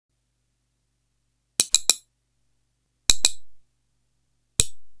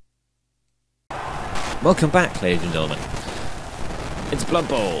Welcome back, ladies and gentlemen. It's Blood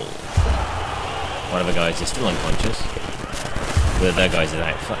Bowl. One of the guys is still unconscious. The other guy is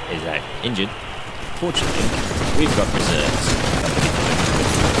out injured. Fortunately, we've got reserves.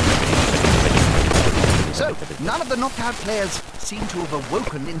 So, none of the knocked out players seem to have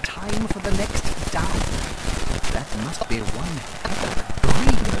awoken in time for the next down. That must be one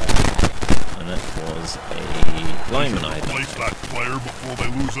breather. And that was a lineman, I think. Place that player before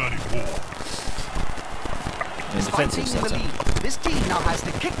they lose any more. In defensive setup. This team now has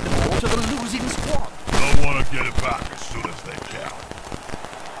to kick the ball to the losing squad. They'll want to get it back as soon as they can.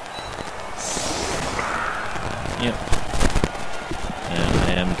 Yep. And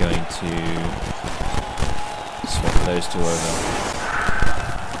I am going to swap those two over.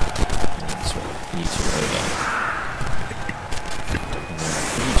 And then swap you two over. And then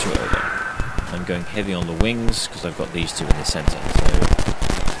you two over. I'm going heavy on the wings because I've got these two in the centre. So.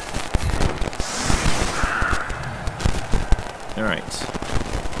 Alright.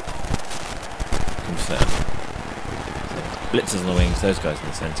 Confirm. So, blitzers on the wings, those guys in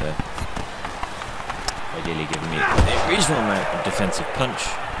the centre. Ideally giving me a reasonable amount of defensive punch.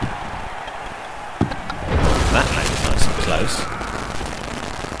 That landed nice and close.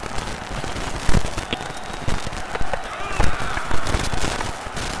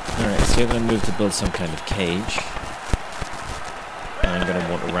 Alright, so I'm going to move to build some kind of cage. And I'm going to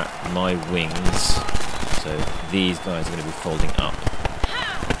want to wrap my wings. So these guys are going to be folding up.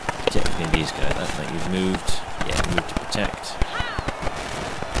 Particularly these guys. That's like you've moved. Yeah, moved to protect.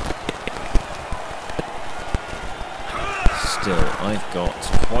 Still, I've got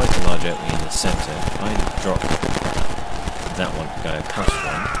quite a large opening in the centre. I drop that one guy across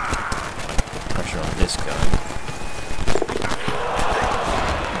one. I put pressure on this guy.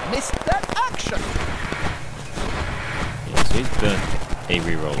 Missed that action! Yeah, so he's burnt a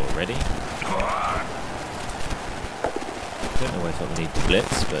reroll already. Don't know if I need to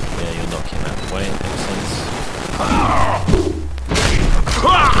blitz, but yeah, you'll knock him out of the way, it makes sense.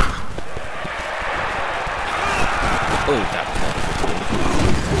 Oh, that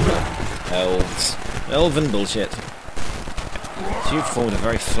elves. Elven bullshit. So you've formed a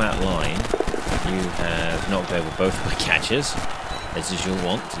very flat line. You have knocked over both of my catchers, as is your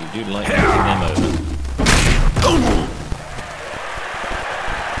want. You do like knocking them over.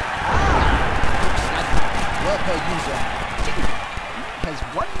 Worker user has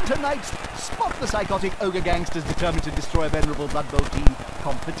won tonight's Spot the Psychotic Ogre Gangsters Determined to Destroy a Venerable Blood Bowl Team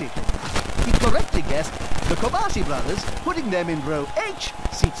competition. He correctly guessed the Kobasi brothers, putting them in row H,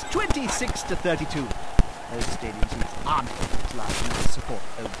 seats 26 to 32. Those stadium seats aren't as large enough to support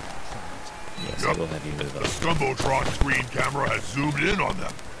ogre fans. Yes, I will have you move The up. Scumbotron screen camera has zoomed in on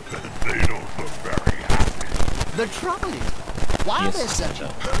them, and they don't look very happy. The trouble is, while Yes, they're searching,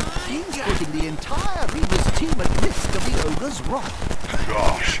 I he's putting the entire Reaver's team at risk of the ogre's wrath.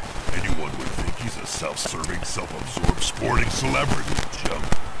 Gosh, anyone would think he's a self-serving, self-absorbed sporting celebrity, Jim.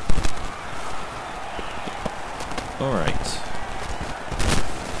 Alright.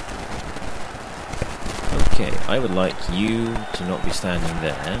 Okay, I would like you to not be standing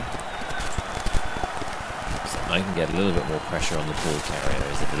there. So I can get a little bit more pressure on the ball carrier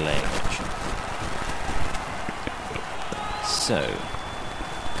as a delaying action. So.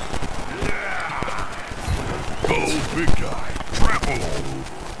 Go, big guy. Trample all over.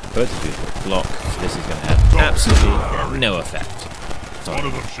 Both of you will block, so this is going to have absolutely no effect. One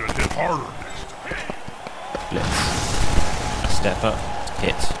of them should hit harder next time. Blitz. Step up,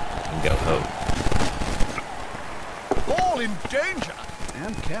 hit, and go home. Ball in danger!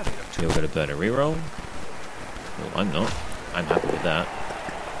 And carry it. You're going to burn a reroll. Well, I'm not. I'm happy with that.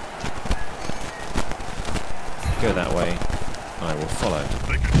 Go that way. I will follow.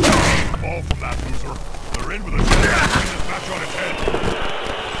 They can take the ball from that loser. They're in with a chance to win this match on its head.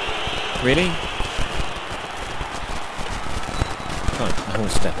 Really? Fine, I will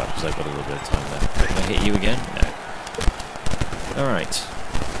step up because I've got a little bit of time left. Can I hit you again? No. Alright.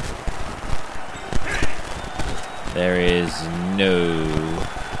 There is no...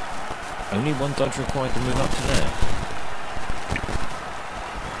 Only one dodge required to move up to there.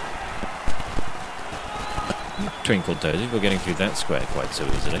 Twinkle toes, we're getting through that square quite so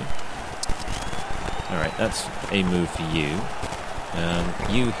easily. Alright, that's a move for you.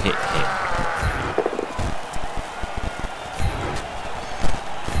 You hit him.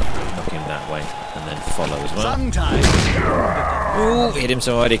 Knock him that way, and then follow as well. Sometimes. Ooh, hit him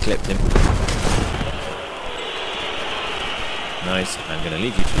so hard he clipped him. Nice, I'm going to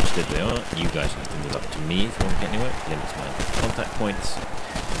leave you to stay where they are. You guys have to move up to me if you want to get anywhere. Limits my contact points.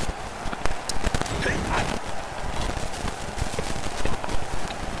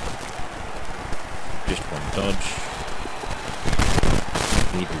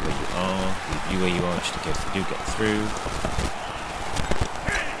 much to go do get through.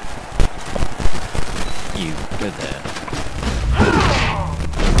 You go there.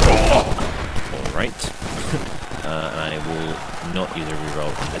 Alright. And I will not use a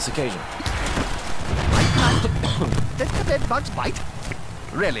reroll on this occasion. Let the bed bugs bite.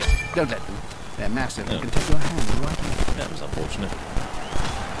 Really, don't let them. They're massive and can take your hand right off. That was unfortunate.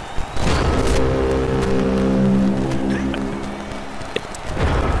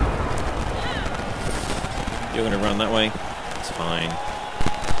 You're going to run that way. That's fine.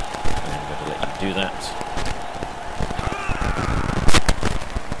 I'm going to let you do that.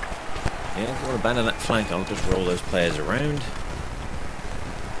 Yeah, if you want to abandon that flank, I'll just roll those players around.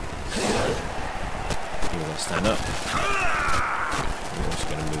 You're going to stand up. You're also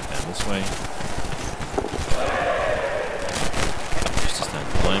going to move down this way. Just to stand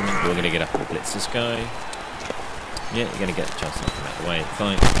behind me. We're going to get up and blitz this guy. Yeah, you're going to get a chance to knock him out of the way.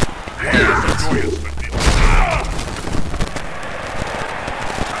 Fine.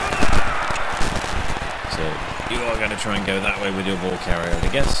 So, you are going to try and go that way with your ball carrier, I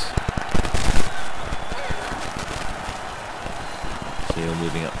guess. So you're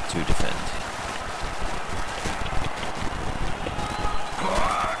moving up to defend.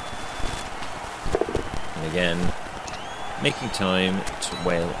 And again, making time to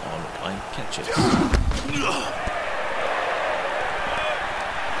wail on line catches.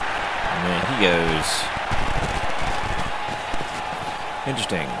 And there he goes.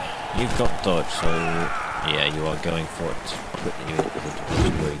 Interesting. You've got dodge, so yeah, you are going for it. Put you into a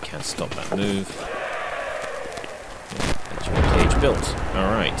position where you can stop that move. That's your cage built.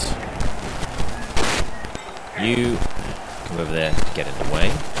 Alright. You come over there to get in the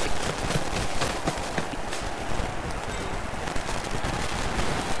way.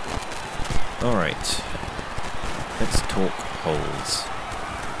 Alright. Let's talk holes.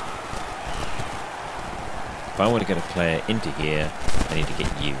 If I want to get a player into here, I need to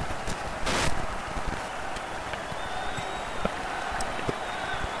get you.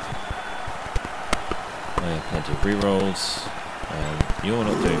 I have plenty of rerolls. You're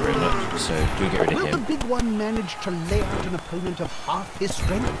not doing very much, so do get rid of him. Will the big one manage to lay out an opponent of half his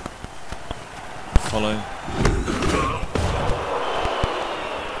strength? Follow.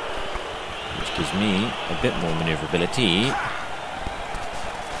 Which gives me a bit more maneuverability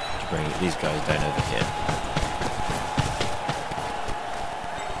to bring these guys down over here.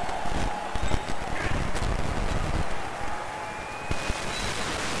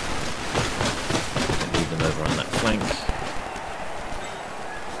 Leave them over on that flank.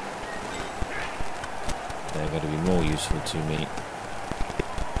 They're going to be more useful to me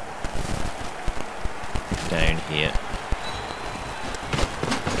down here.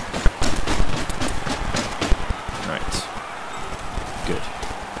 Right. Good.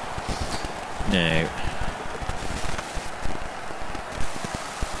 Now,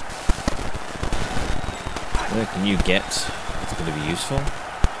 where can you get that's going to be useful?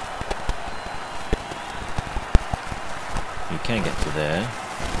 You can get to there.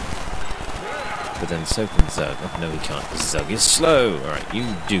 But then so can Zug. Oh, no, he can't. Zug is slow. Alright,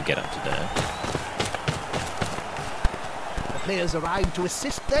 you do get up to there. The players arrive to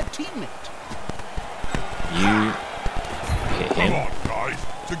assist their teammate. You hit Come him on, guys.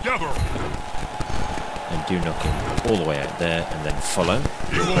 Together. and do knock him all the way out there and then follow.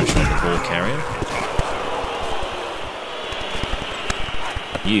 Pressure on the ball carrier.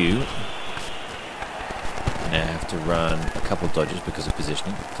 You now have to run a couple dodges because of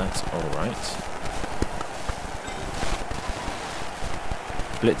positioning. That's alright.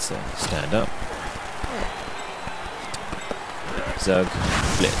 Blitzer, stand up. Zug,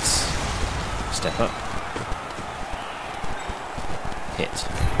 blitz. Step up. Hit.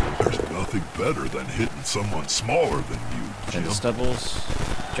 There's nothing better than hitting someone smaller than you, And Jim. the stubbles.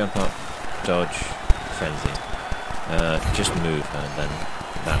 Jump up. Dodge. Frenzy. Just move her then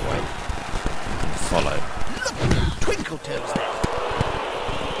that way. And follow. Look at them twinkle toes there.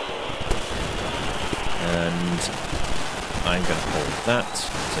 And I'm going to hold that.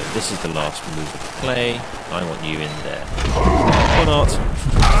 So this is the last move of the play. I want you in there. Or not.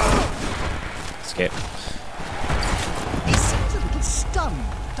 Skip. He seems a little stunned,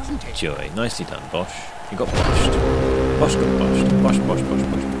 doesn't he? Joy. Nicely done, Bosch. You got boshed. Bosch got boshed. Bosch, Bosch, Bosch,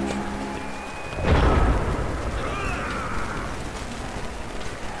 Bosch, Bosch.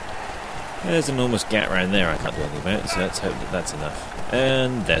 There's an enormous gap around there I can't do anything about, so let's hope that that's enough.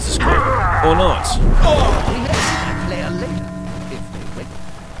 And there's a screw. Or not. We may see that player later, if they win.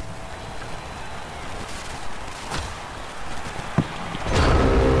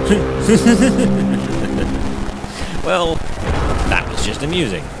 Well, that was just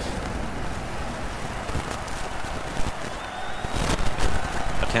amusing.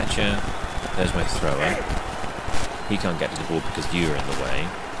 catcher. There's my thrower. He can't get to the ball because you're in the way.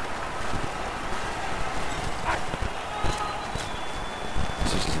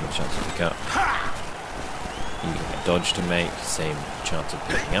 So he's given a chance to pick up. You got a dodge to make, same chance of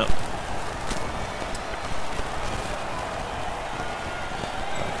picking up.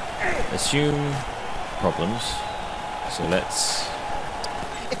 Assume problems. So let's...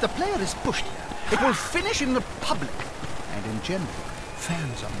 If the player is pushed here, it will finish in the public. And in general,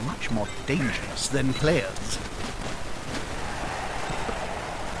 fans are much more dangerous than players.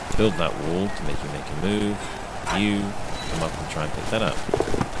 Build that wall to make you make a move. You come up and try and pick that up.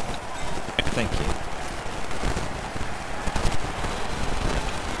 Thank you.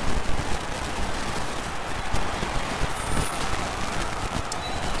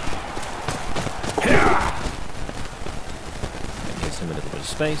 That gives him a little bit of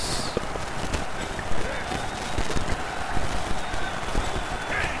space.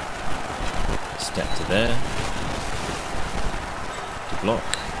 Step to there. To block.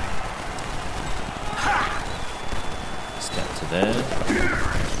 Step to there.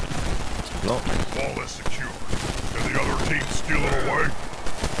 To block. Ball is secure. Can the other team steal it away?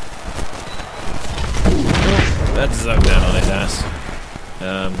 That's Zug down on his ass.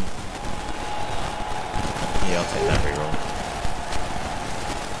 Yeah, I'll take that reroll.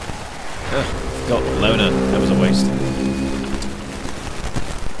 Got Loner. That was a waste.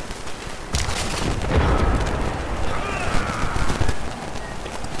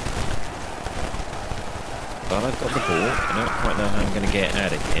 But I've got the ball. I don't quite know how I'm going to get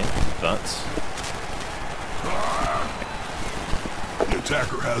out of here, but... The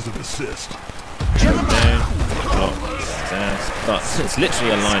attacker has an assist. Down, block, his ass. But it's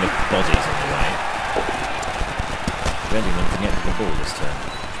literally a line of bodies on the way. Anyone can get to the ball this turn.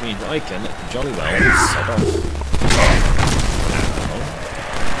 Which means I can jolly well set off.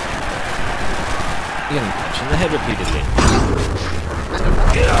 You're getting punched in the head repeatedly.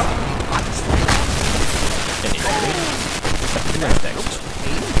 Anyway, next.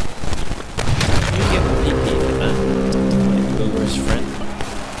 You get PP for that. Wilbur's friend.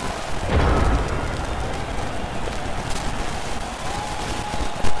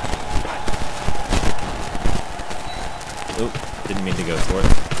 Oh, didn't mean to go for it.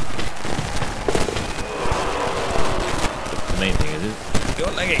 The main thing is, go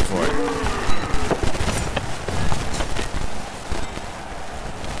leg 8 for it.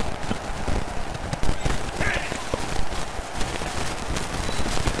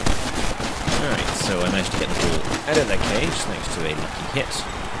 So I managed to get the ball out of that cage thanks to a lucky hit.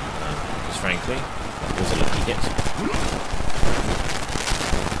 Because frankly, that was a lucky hit.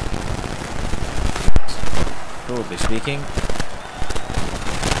 Broadly speaking,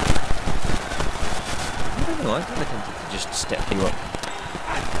 I don't know, I kind of tempted to just step you up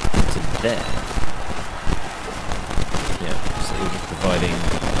to there. Yeah, so you're just providing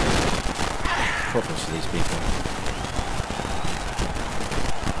problems for these people.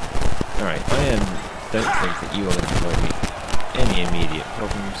 Alright, don't think that you are going to provide me any immediate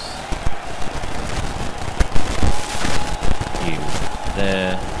problems. You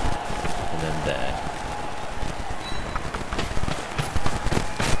there, and then there.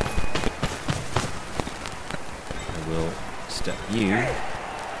 I will step you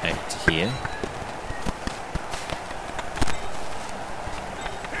out to here.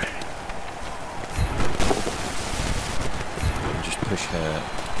 And just push her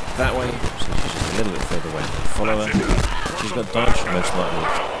that way, so she's just a little bit further away and follow her. She's got dodge, most likely.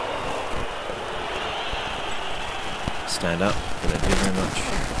 Stand up, but don't do very much.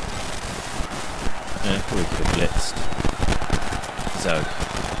 Probably could have blitzed. Zog,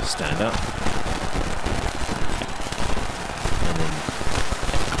 stand up. And then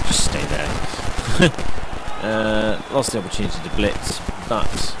just stay there. Lost the opportunity to blitz,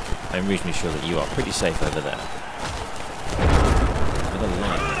 but I'm reasonably sure that you are pretty safe over there. With a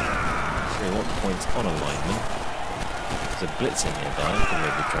line. What points on alignment? There's a blitzing nearby, I can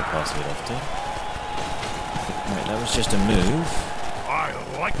maybe try passing it off to. Right, that was just a move. I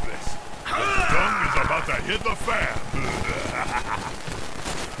like this. The gun is about to hit the fan.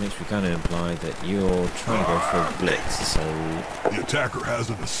 Makes me kind of imply that you're trying to go for a blitz, so... The attacker has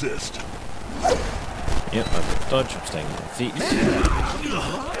an assist. Yep, I've got dodge, I'm staying on my feet. I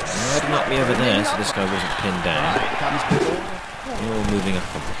had him up me over there, so this guy wasn't pinned down. You're moving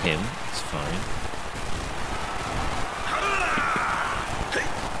up onto him, it's fine.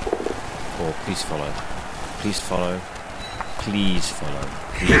 Or please follow. Please follow. Please follow.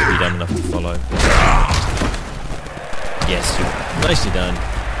 Please be dumb enough to follow. Yes, nicely done.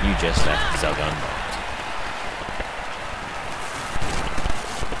 You just left Zug unmarked.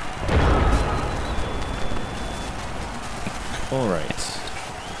 Alright.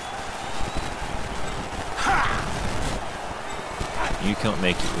 You can't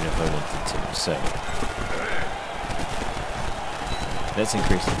make it even if I wanted to, so let's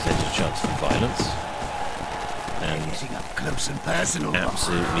increase the percentage chance for violence. And Getting up close and personal.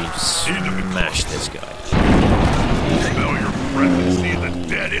 absolutely smash this guy. Smell your breath and see the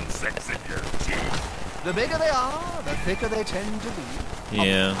dead insects in your teeth. The bigger they are, the thicker they tend to be.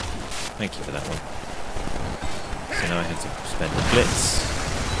 Yeah, thank you for that one. So now I have to spend the blitz.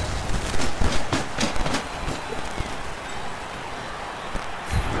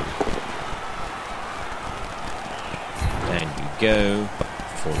 Down you go.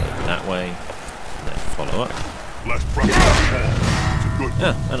 Follow that way. And then follow up. Let's pressure that ball. It's a good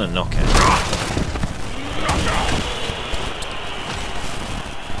one. Ah, and a knockout.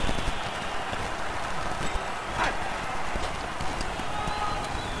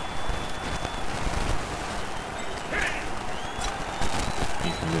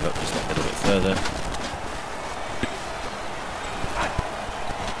 You can move up just a little bit further.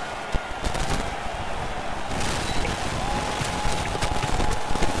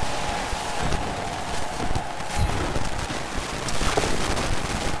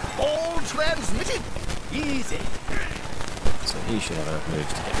 All transmitted. Easy. So he should have enough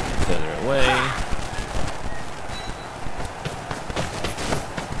moves to get further away.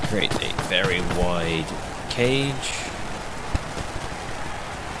 Create a very wide cage.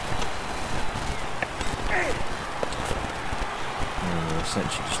 And we're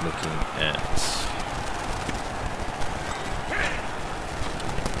essentially just looking at...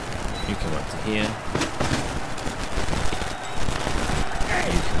 You come up to here.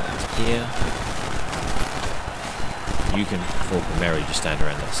 You come up to here. You can perform primarily just stand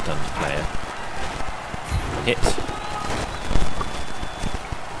around that stunned player. Hit.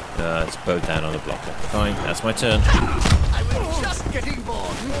 Let's bow down on the blocker. Fine, that's my turn. I was just getting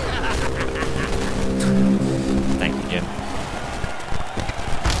bored. Thank you, Jim.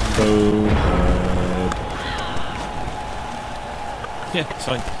 Boom. Yeah, it's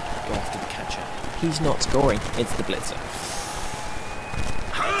fine. Go after the catcher. He's not scoring. It's the blitzer.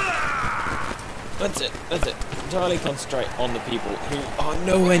 That's it. That's it. Entirely concentrate on the people who are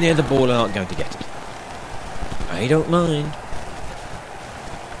nowhere near the ball and aren't going to get it. I don't mind.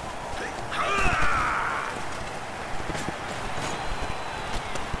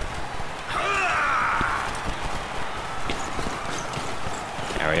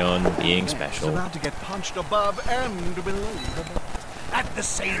 Carry on being It's special. about to get punched above and below the belt at the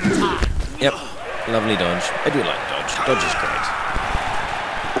same time. Yep. Lovely dodge. I do like dodge. Dodge is great.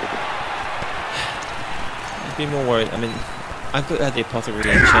 I'd be more worried. I mean, I've got the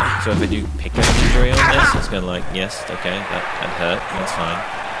apothecary in check, so if I do pick up injury on this, it's going to like, yes, okay, that hurt. That's fine.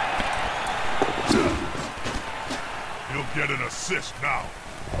 You'll get an assist now.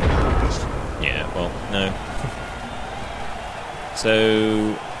 Yeah, well, no.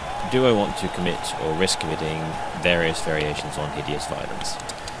 So, do I want to commit or risk committing various variations on hideous violence?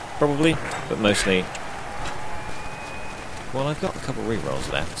 Probably, but mostly... Well, I've got a couple rerolls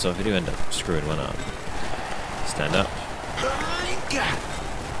left, so if I do end up screwing one up... Stand up.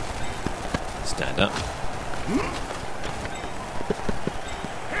 Stand up.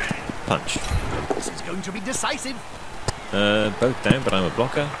 Punch. This is going to be decisive. Both down, but I'm a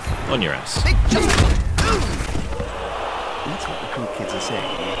blocker. On your ass. They just That's what the cool kids are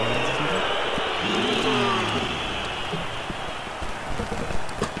saying, guys, isn't it?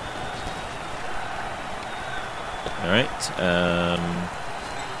 Alright,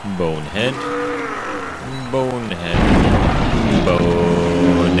 Bonehead. Bonehead.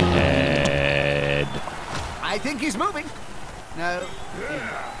 Bonehead. I think he's moving. No.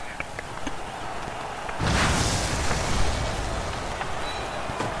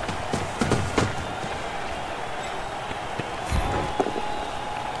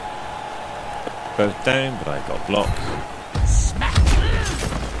 Both down, but I got block. Smack.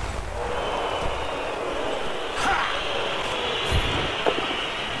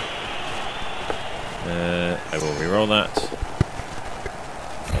 I will reroll that.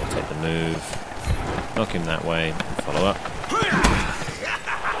 I will take the move. Knock him that way. And follow up.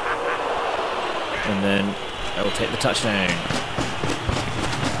 And then I will take the touchdown.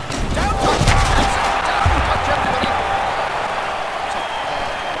 Down,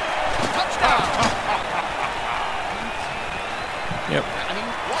 touchdown. Yep. I mean,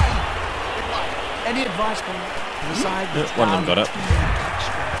 why? Any advice from the side? One of them got up.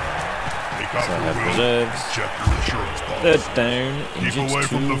 Take out So I your have will. reserves. Check your insurance policy. Third down. Keep Injured away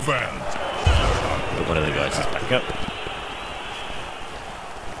from the 2. fans. But one of the guys is back up.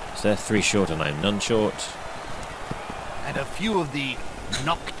 So they're 3 short and I'm none short. and a few of the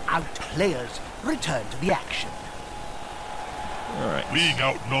knocked out players return to the action. Alright. Being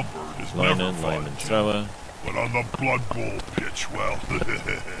outnumbered is Lineman, never fun, lineman, Jim. thrower. But on the Blood Bowl pitch, well,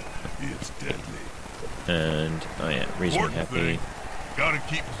 it's deadly. And, oh yeah, reasonably Important happy. thing, gotta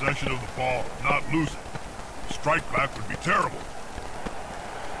keep possession of the ball, not lose it. Strike back would be terrible.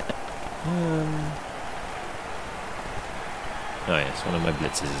 Oh yes, one of my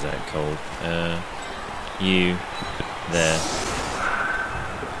blitzes is out cold. You, there.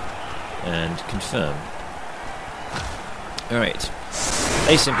 And confirm. Alright.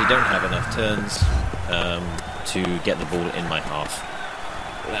 They simply don't have enough turns to get the ball in my half.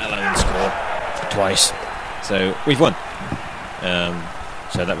 Let alone score twice. So, we've won.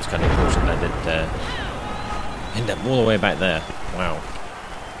 So that was kind of unfortunate. I did end up all the way back there. Wow.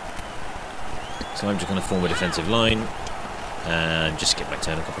 So I'm just going to form a defensive line and just skip my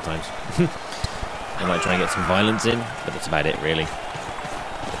turn a couple of times. I might try and get some violence in, but that's about it really.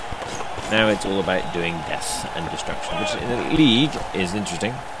 Now it's all about doing death and destruction, which in the league is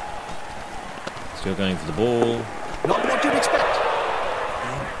interesting. Still going for the ball. Not what you'd expect.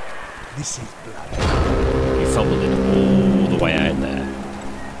 This is blood. You fumbled it all the way out there.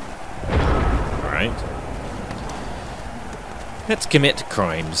 Alright. Let's commit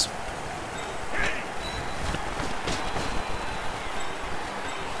crimes.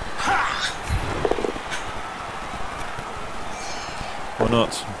 Or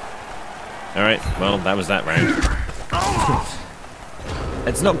not. Alright, well, that was that round.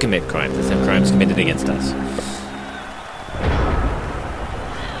 Let's not commit crimes, let's have crimes committed against us.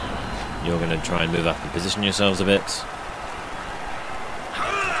 You're going to try and move up and position yourselves a bit.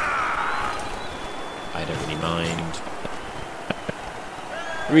 I don't really mind.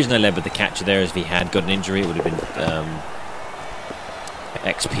 The reason I led with the catcher there is if he had got an injury, it would have been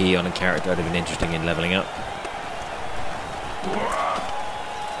XP on a character that would have been interesting in leveling up.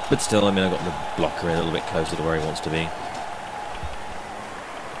 But still, I mean, I got the blocker a little bit closer to where he wants to be.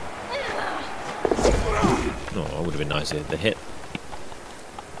 Oh, it would have been nice if the hit.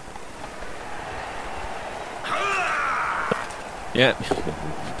 Yeah,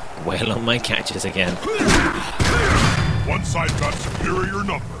 well on my catches again. One side got superior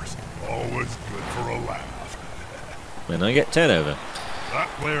numbers. Always good for a laugh. When I get turnover. That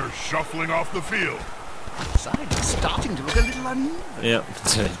player's shuffling off the field. The side is starting to look a little uneven. Yeah,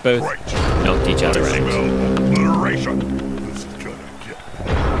 so it's both Great. knocked each other I out. smell obliteration. This is gonna get...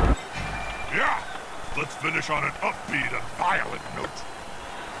 Yeah! Let's finish on an upbeat and violent note.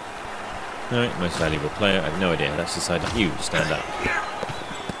 Alright, most valuable player. I have no idea. That's decided. You, stand up.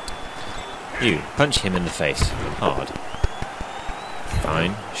 You, punch him in the face. Hard.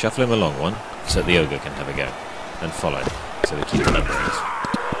 Fine. Shuffle him a long one, so the ogre can have a go. And follow. So we keep the numberings.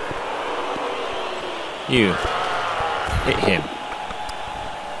 You. Hit him.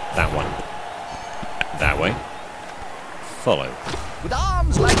 That one. That way. Follow. With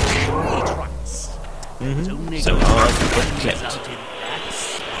arms like tree trunks. So hard, but clipped.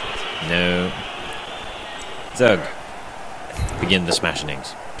 No. Zug. Begin the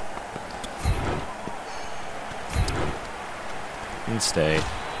smashings. And stay.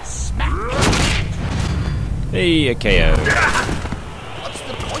 Smack. Hey, a KO. What's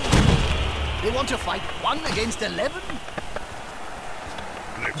the point? They want to fight 1 against 11?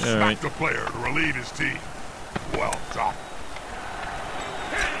 They've All right. smacked a player to relieve his team. Well done.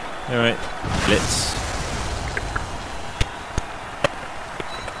 Alright. Blitz.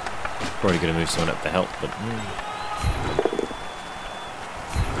 Probably going to move someone up to help, but...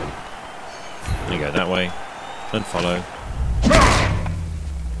 You go that way. And follow.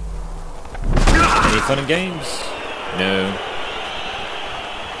 Any fun and games? No.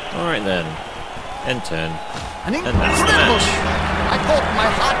 Alright then. End turn. An And that's the incredible match. strike. I thought my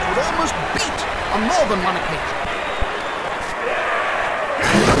heart would almost beat on more than one occasion.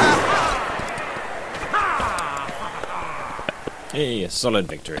 Hey, a solid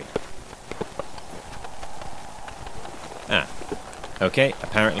victory. Ah. Okay,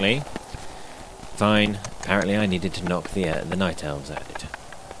 apparently... Fine. Apparently I needed to knock the night elves out.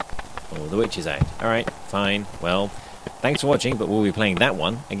 Or the witches out. Alright, fine. Well, thanks for watching, but we'll be playing that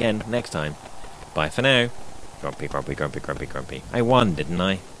one again next time. Bye for now. Grumpy, grumpy, grumpy, grumpy, grumpy. I won, didn't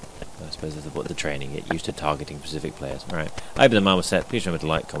I? I suppose that's what the training get used to targeting specific players. Alright. I've been the Marmoset. Please remember to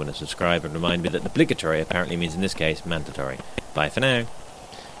like, comment and subscribe, and remind me that obligatory apparently means in this case mandatory. Bye for now.